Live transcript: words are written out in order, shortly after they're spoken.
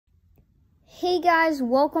Hey guys,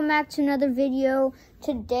 welcome back to another video.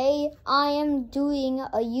 Today I am doing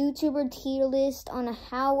a YouTuber tier list on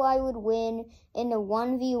how I would win in a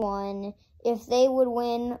 1v1, if they would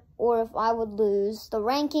win or if I would lose. The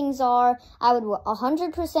rankings are, I would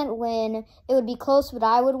 100% win, it would be close but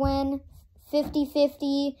I would win,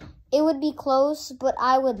 50-50, it would be close but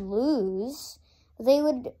I would lose, they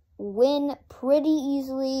would win pretty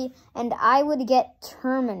easily, and I would get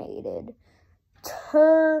terminated.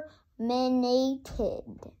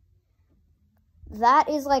 That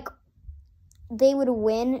is like, they would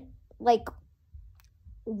win like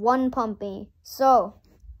one pumpy. So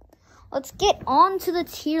let's get on to the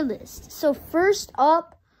tier list. So first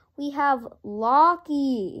up, we have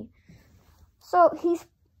Lockie. So he's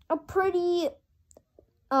a pretty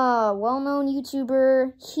well-known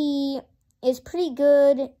YouTuber. He is pretty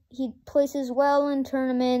good. He places well in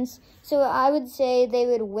tournaments. So I would say they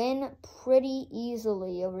would win pretty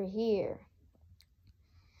easily over here.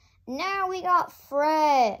 Now we got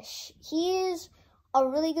Fresh. He is a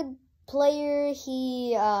really good player.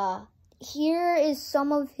 Here is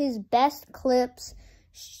some of his best clips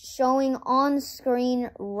showing on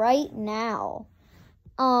screen right now.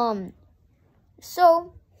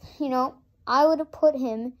 So, I would put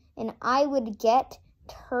him and I would get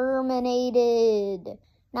terminated.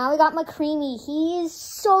 Now we got McCreamy. He is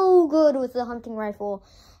so good with the hunting rifle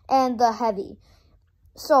and the heavy.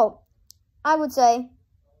 So I would say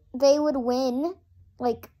they would win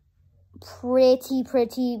like pretty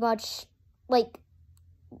much like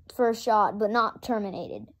first shot, but not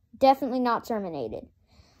terminated. Definitely not terminated.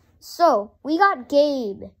 So we got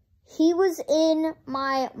Gabe. He was in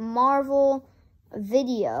my Marvel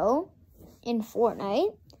video in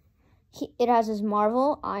Fortnite. It has his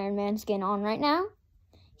Marvel Iron Man skin on right now.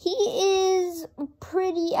 He is a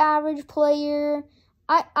pretty average player.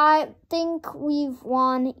 I think we've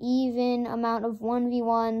won even amount of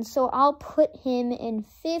 1v1, so I'll put him in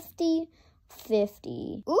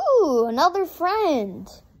 50-50. Ooh, another friend.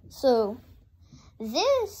 So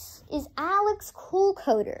this is Alex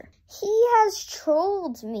Coolcoder. He has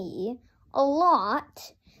trolled me a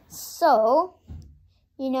lot, so,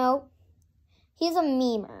 he's a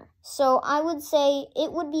memer. So I would say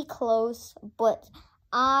it would be close, but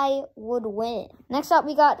I would win. Next up,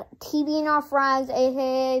 we got TBNRFrags,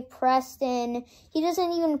 aka Preston. He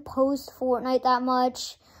doesn't even post Fortnite that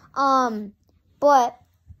much, but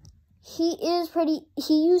he used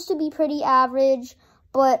to be pretty average,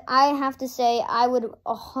 but I have to say I would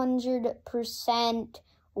 100%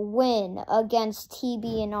 win against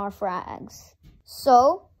TBNRFrags.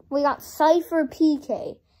 So, we got Cypher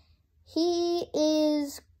PK. He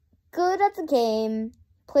is good at the game,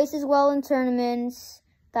 places well in tournaments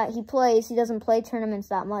that he plays. He doesn't play tournaments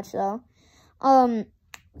that much though.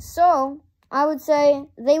 So I would say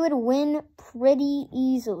they would win pretty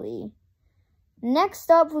easily. Next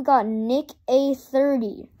up, we got Nick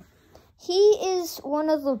A30. He is one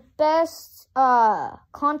of the best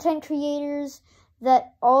content creators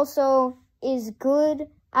that also is good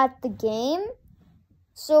at the game.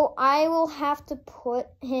 So I will have to put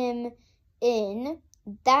him in.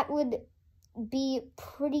 That would be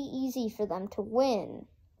pretty easy for them to win.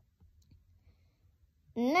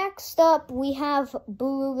 Next up, we have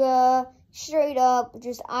Booga. Straight up,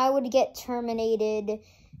 I would get terminated.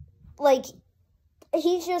 Like,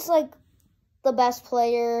 he's just like the best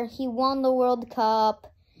player. He won the World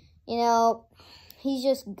Cup. He's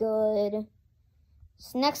just good.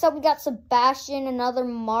 So next up, we got Sebastian, another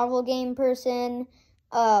Marvel game person.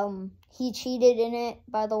 He cheated in it,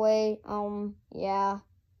 by the way. Yeah.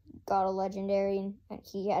 Got a legendary, and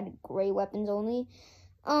he had gray weapons only.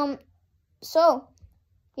 So,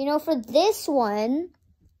 for this one,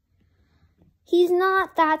 he's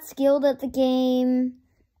not that skilled at the game,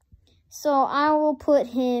 so I will put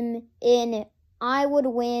him in. I would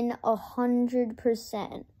win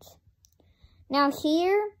 100%. Now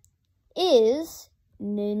here is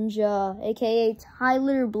Ninja, aka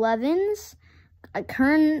Tyler Blevins. I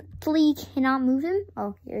currently cannot move him.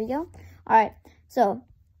 Oh, here we go. Alright, so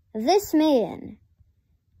this man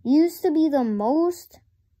used to be the most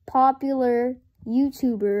popular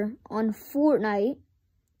YouTuber on Fortnite,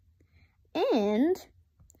 and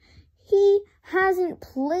he hasn't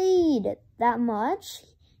played that much.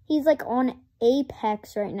 He's like on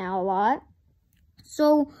Apex right now a lot.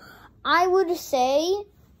 So I would say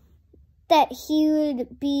that he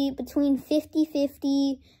would be between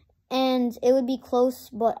 50-50, and it would be close,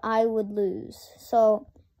 but I would lose. So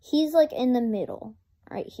he's like in the middle.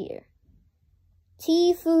 Right here.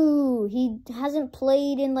 Tfue, he hasn't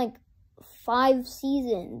played in like 5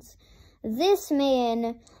 seasons. This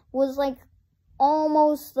man was like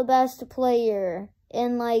almost the best player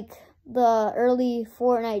in like the early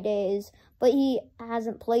Fortnite days, but he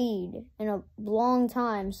hasn't played in a long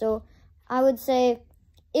time. So I would say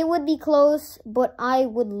it would be close, but I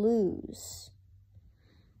would lose.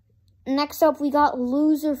 Next up, we got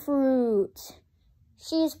Loser Fruit.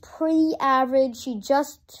 She's pretty average. She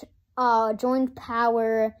just joined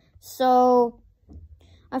Power, so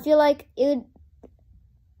I feel like it would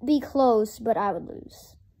be close, but I would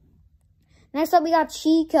lose. Next up, we got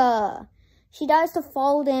Chica. She dies to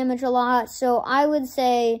fall damage a lot, so I would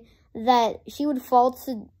say that she would fall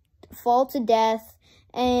to death,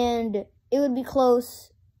 and it would be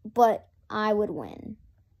close, but I would win.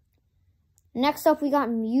 Next up, we got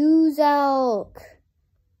Muselk.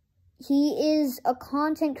 He is a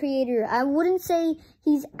content creator. I wouldn't say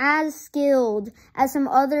he's as skilled as some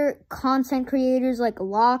other content creators like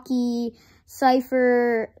Locky,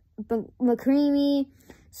 Cypher, McCreamy.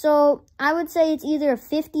 So I would say it's either a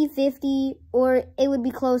 50-50 or it would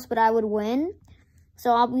be close, but I would win. So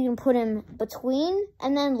I'll even put him between.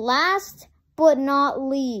 And then last but not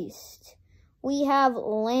least, we have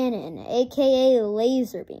Lannon, aka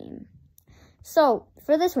Laserbeam. So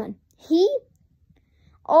for this one, he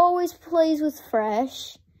always plays with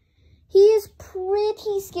Fresh. He is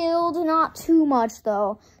pretty skilled, not too much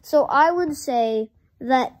though. So I would say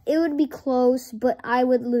that it would be close, but I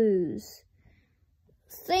would lose.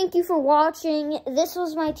 Thank you for watching. This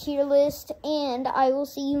was my tier list, and I will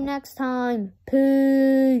see you next time.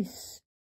 Peace.